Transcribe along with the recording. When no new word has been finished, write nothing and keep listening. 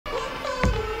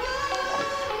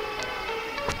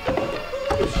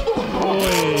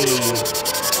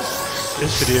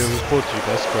This video was brought to you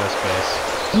by Squarespace.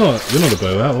 You're not a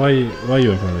Bobat. Why are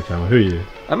you in front of the camera? Who are you?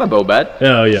 I'm a Bobat.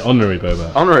 Oh yeah, honorary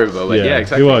Bobat. Honorary Bobat, yeah,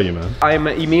 exactly. Who are you, man? I'm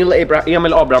Emil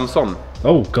Abrahamsson.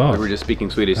 Oh god. We were just speaking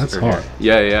Swedish. That's hard.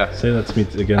 Yeah. Say that to me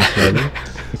again slowly.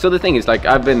 So the thing is, like,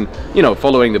 I've been, you know,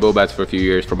 following the Bobats for a few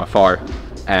years from afar,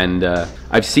 and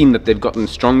I've seen that they've gotten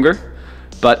stronger,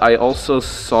 but I also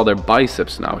saw their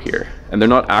biceps now here, and they're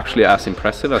not actually as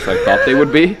impressive as I thought they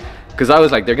would be. Because I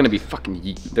was like, they're gonna be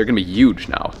huge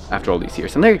now after all these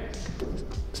years, and they're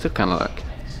still kind of like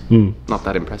not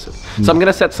that impressive. So I'm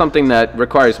gonna set something that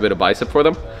requires a bit of bicep for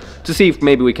them to see if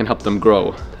maybe we can help them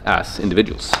grow as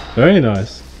individuals. Very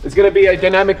nice. It's gonna be a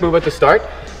dynamic move at the start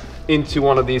into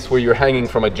one of these where you're hanging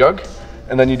from a jug,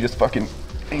 and then you just fucking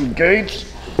engage,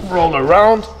 roll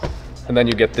around, and then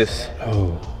you get this.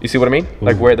 Oh. You see what I mean? Ooh.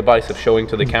 Like where the biceps showing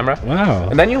to the camera. Wow.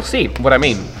 And then you'll see what I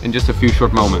mean in just a few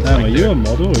short moments. Damn, like, are you a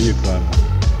model or are you a climber?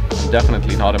 I'm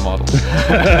definitely not a model.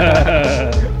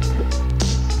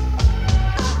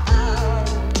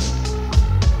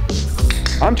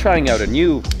 I'm trying out a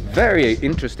new, very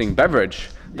interesting beverage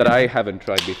that I haven't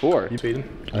tried before.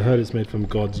 I heard it's made from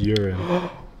God's urine.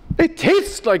 It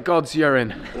tastes like God's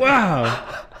urine.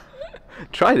 Wow.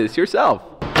 Try this yourself.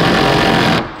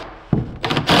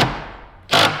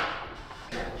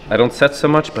 I don't set so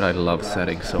much, but I love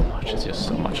setting so much. It's just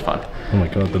so much fun. Oh my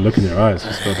god, the look in your eyes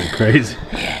just got crazy.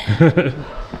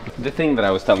 The thing that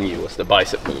I was telling you was the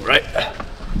bicep move, right?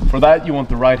 For that, you want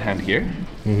the right hand here.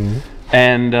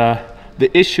 And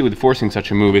the issue with forcing such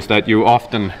a move is that you're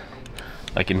often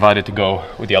like invited to go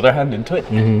with the other hand into it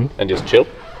and just chill.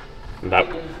 And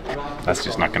that's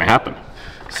just not gonna happen.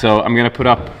 So I'm gonna put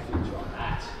up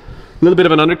a little bit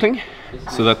of an undercling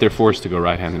so that they're forced to go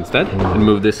right hand instead, and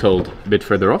move this hold a bit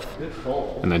further off,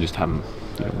 and then just have them,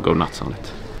 you know, go nuts on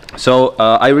it. So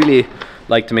I really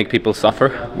like to make people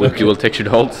suffer with dual textured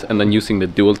holds, and then using the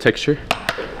dual texture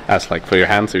as like for your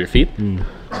hands or your feet.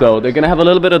 So they're gonna have a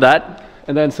little bit of that,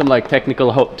 and then some like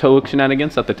technical toe hook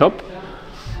shenanigans at the top,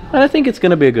 and I think it's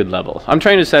gonna be a good level. I'm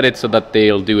trying to set it so that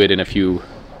they'll do it in a few,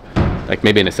 like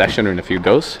maybe in a session or in a few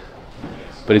goes.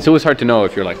 But it's always hard to know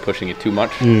if you're like pushing it too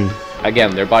much.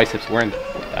 Again, their biceps weren't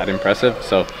that impressive,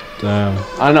 so I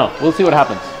don't know. We'll see what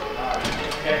happens.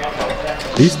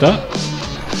 He's stuck.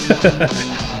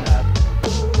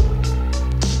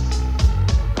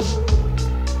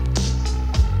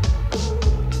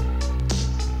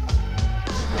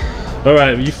 All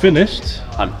right, you finished?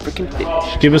 I'm freaking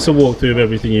finished. Give us a walkthrough of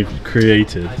everything you've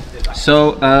created.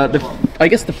 So I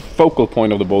guess the focal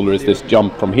point of the boulder is this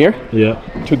jump from here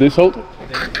to this hold,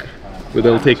 where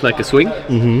they'll take like a swing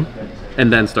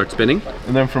and then start spinning,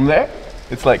 and then from there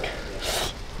it's like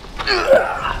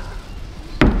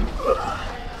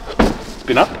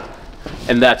spin up,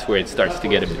 and that's where it starts to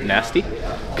get a bit nasty,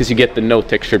 because you get the no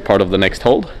textured part of the next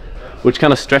hold, which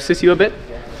kind of stresses you a bit.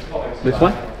 This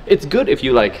one, it's good if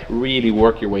you like really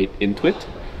work your way into it,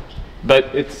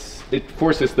 but it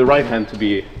forces the right hand to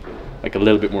be like a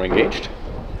little bit more engaged,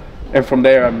 and from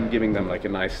there I'm giving them like a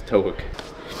nice toe hook.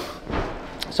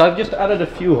 So I've just added a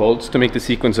few holds to make the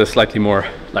sequences slightly more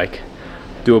like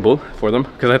doable for them,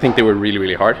 because I think they were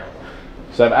really hard.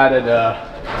 So I've added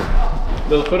a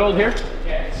little foothold here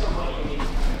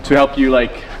to help you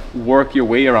like work your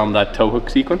way around that toe hook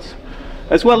sequence,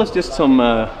 as well as just some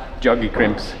juggy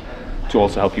crimps to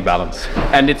also help you balance.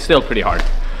 And it's still pretty hard.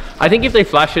 I think if they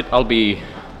flash it, I'll be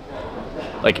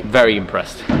like very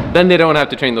impressed. Then they don't have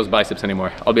to train those biceps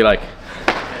anymore. I'll be like,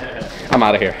 I'm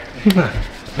out of here.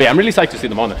 But yeah, I'm really psyched to see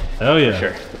them on it. Oh yeah. For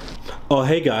sure. Oh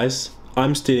hey guys,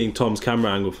 I'm stealing Tom's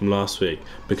camera angle from last week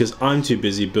because I'm too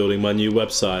busy building my new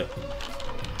website.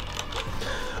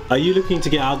 Are you looking to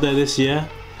get out there this year?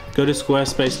 Go to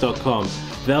squarespace.com.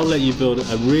 They'll let you build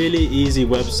a really easy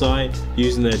website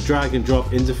using their drag and drop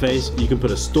interface. You can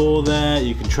put a store there,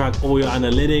 you can track all your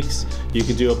analytics, you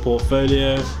can do a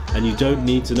portfolio, and you don't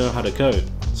need to know how to code.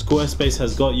 Squarespace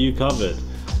has got you covered.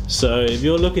 So if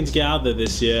you're looking to get out there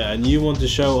this year and you want to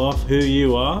show off who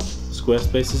you are,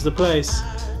 Squarespace is the place.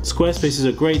 Squarespace is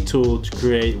a great tool to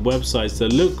create websites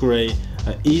that look great,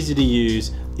 are easy to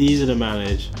use, easy to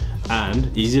manage, and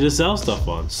easy to sell stuff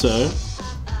on. So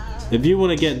if you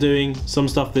want to get doing some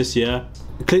stuff this year,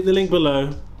 click the link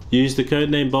below, use the code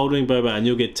name Bouldering Bobat, and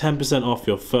you'll get 10% off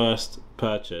your first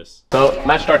purchase. So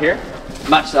match start here.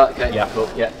 Match start, okay. Yeah, cool.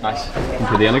 Yeah, nice.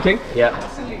 Into the undercling. Yeah.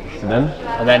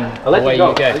 And then I'll let away you go.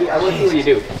 You go. I will see what you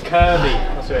do. Curvy.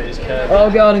 That's what it is, curvy. Oh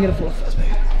god, I'm gonna fall off.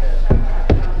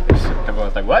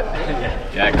 Everyone's like, what?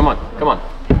 Yeah, come on, come on.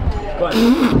 Go on.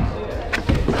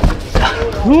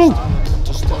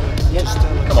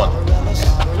 Come on.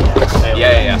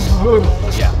 Yeah.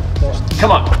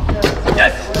 Come on.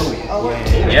 Yes.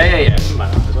 Yeah.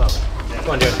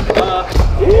 Come on, do it.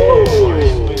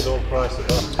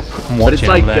 But it's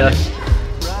like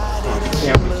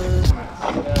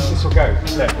This will go.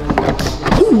 Look.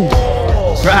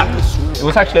 crap. It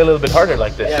was actually a little bit harder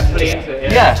like this. Yeah, fully into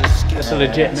it. Yeah. It's a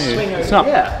legit move. It's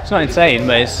not insane,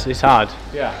 but it's hard.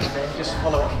 Yeah. Just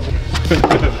follow it.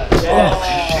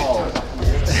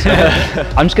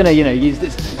 I'm just gonna, use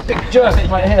this big jerk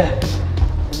right here.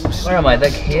 Where am I?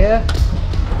 Like here?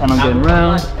 And I'm going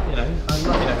round. I'm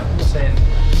not saying.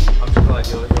 I'm just glad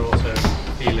you're also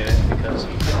feeling it because.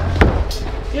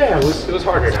 Yeah, it was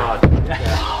harder. It's hard.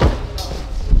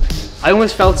 I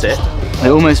almost felt it.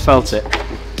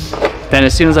 Then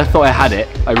as soon as I thought I had it,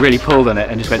 I really pulled on it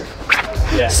and just went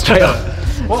straight up.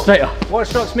 Straight up. What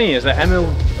strikes me is that Emil,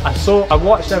 I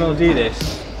watched Emil do this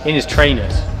in his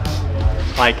trainers,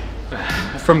 like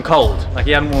from cold, like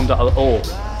he hadn't warmed up at all.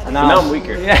 And now I'm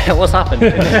weaker. Yeah, what's happened?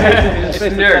 It's the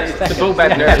nerds, the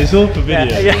Bobat nerds. It's all for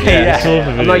video. Yeah. It's all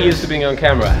for video. I'm not used to being on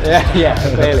camera. Yeah,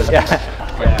 clearly. Yeah.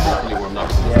 Properly warmed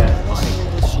up.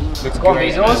 Looks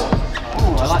great.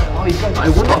 I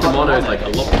wonder if the mono is like a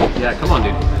lot. Yeah, come on,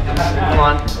 dude. Come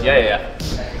on. Yeah.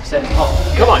 Set top.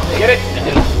 Come on, get it.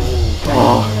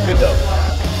 Oh. Good though.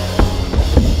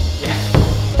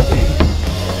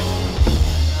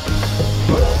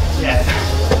 Yeah.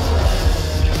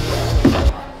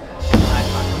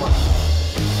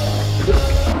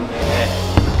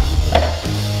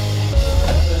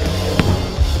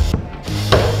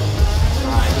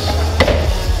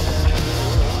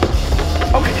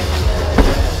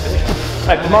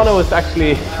 Right, the mono is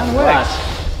actually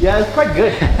yeah, it's quite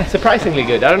good. Surprisingly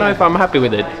good. I don't know if I'm happy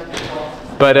with it,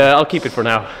 but I'll keep it for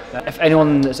now. If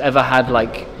anyone that's ever had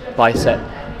like bicep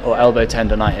or elbow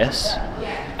tendonitis,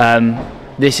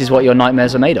 this is what your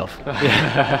nightmares are made of.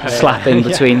 Slapping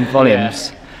between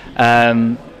volumes.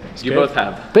 You both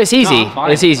have. But it's easy.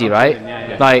 It's easy, right?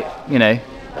 Like,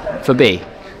 for B.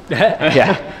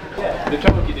 Yeah. The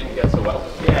trouble you didn't get so well.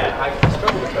 Yeah, I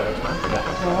struggle with those, man.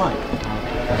 That's all right.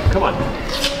 Come on,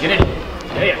 get in.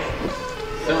 Yeah.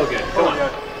 So good. Come on.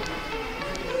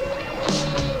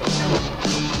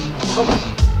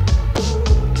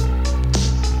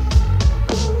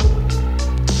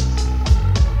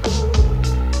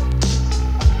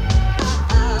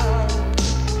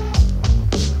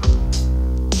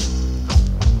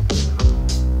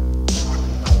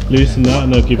 Loosen that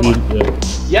and they'll give you.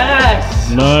 Yes.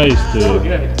 Nice, So dude.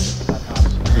 good.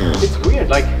 It's weird,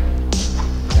 like.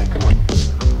 Yeah, come on.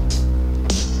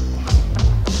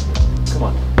 Come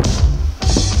on.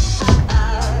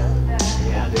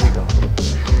 Yeah, there you go.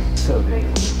 So good.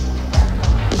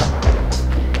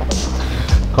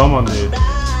 Come on, dude.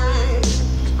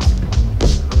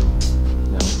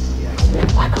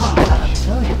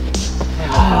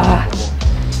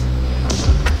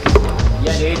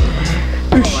 Yeah, dude.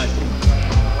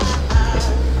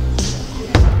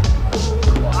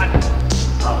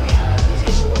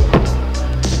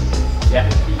 Yeah.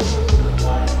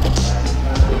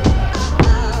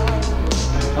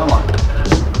 Come on.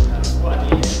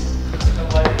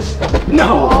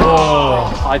 No!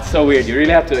 Oh, it's so weird. You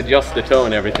really have to adjust the toe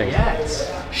and everything. Yes.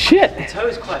 Shit! The toe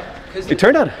is quite. It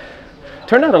turned out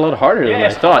a lot harder than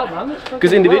I thought.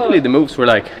 Because individually the moves were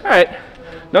like, all right,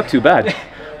 not too bad.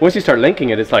 Once you start linking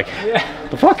it, it's like,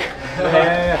 the fuck?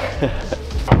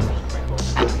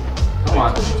 Come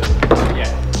on.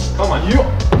 Yeah. Come on, you.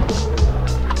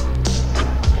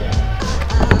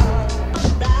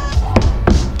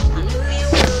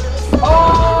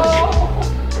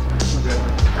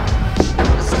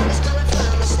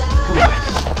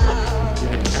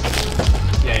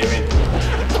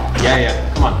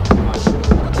 Yeah. Come on.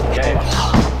 Yeah.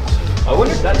 I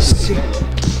wonder if that's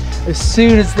As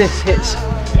soon as this hits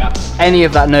any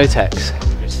of that no-tex,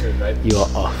 you're screwed, right? you are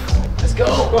off. Let's go.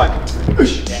 Go on.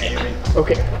 Yeah, you're in.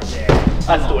 Okay.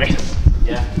 That's the way.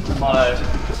 Yeah. Mono.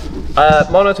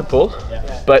 Mono to pull,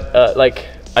 but like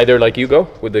either like you go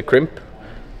with the crimp,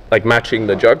 like matching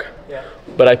the jug. Yeah.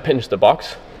 But I pinch the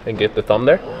box and get the thumb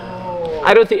there. Oh.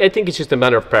 I think it's just a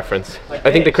matter of preference. Like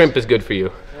I think the crimp is good for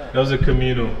you. That was a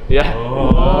communal. Yeah.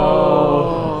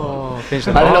 Oh. Like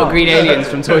the little green aliens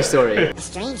from Toy Story. A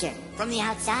stranger from the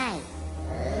outside.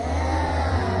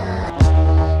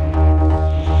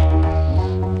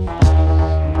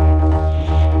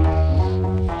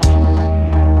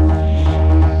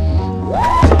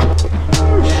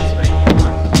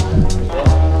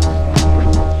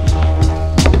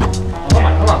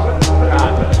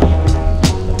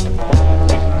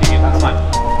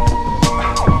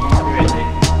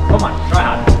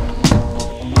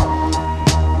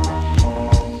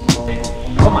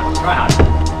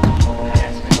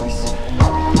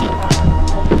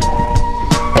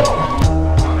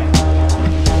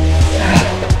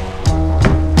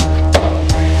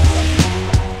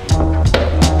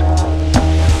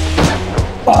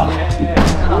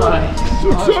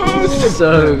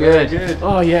 So good.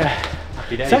 Oh yeah.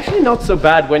 Days. It's actually not so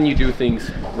bad when you do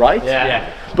things right.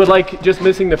 Yeah. But like just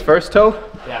missing the first toe.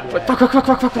 Yeah. Like, fuck.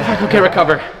 Okay,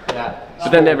 recover. Yeah. But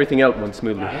then everything else went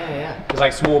smoothly. There's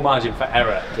like small margin for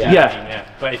error. Yeah.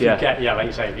 But if you get, like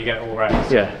you say, if you get it all right,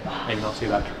 it's maybe not too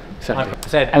bad. Exactly. I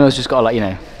said, Emma's just got to, like, you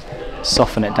know,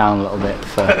 soften it down a little bit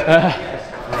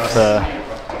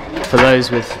for those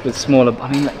with smaller.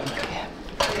 I mean, like,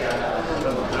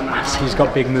 he's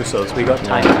got big muscles. We got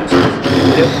tiny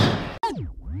muscles.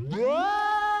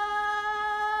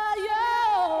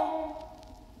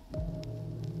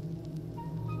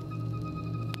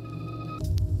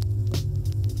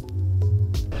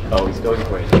 Oh, he's going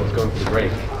for it. He's going for the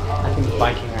break. I think the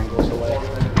biking angle's away.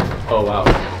 Oh wow.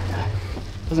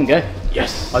 doesn't go.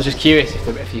 Yes. I was just curious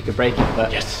if you could break it,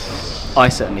 but Yes. I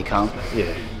certainly can't.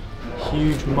 Yeah.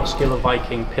 Huge muscular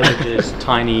Viking pillages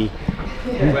tiny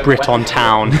Briton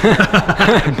town.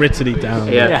 Brittany down.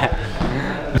 Yeah.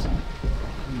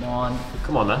 Come on.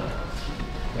 Come on, man.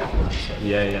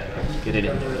 Yeah. Get it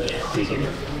in. Yeah. Dig it.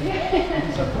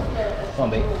 Come on,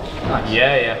 B. Nice.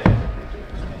 Yeah.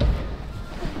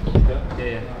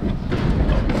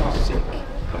 Sick.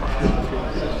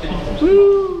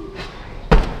 Woo!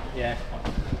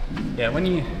 Yeah, when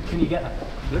you get that,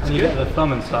 when you get the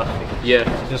thumb and stuff, Yeah.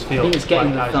 it just I feels think it's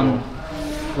getting quite the casual.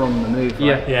 thumb from the move,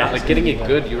 right? Yeah. Like getting it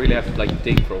good, you really have to like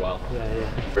dig for a while.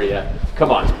 Yeah.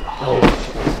 Come on. Oh.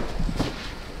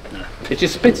 It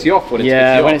just spits you off when it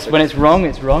spits you off. when it's wrong,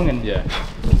 it's wrong, and Yeah. I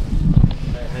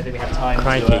don't think we have time.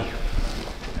 Cranky.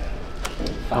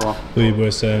 Oh well. What you were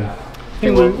saying? I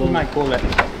think we might call it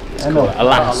A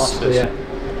last. Yeah.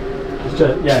 It's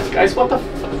just, Guys, what the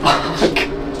fuck?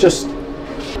 It's just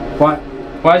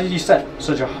why did you set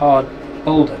such a hard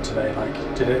boulder today?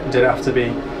 Like, did it have to be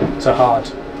so hard?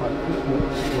 Like,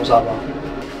 what was that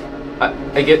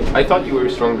about? I thought you were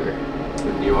stronger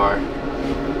than you are.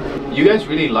 You guys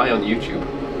really lie on YouTube.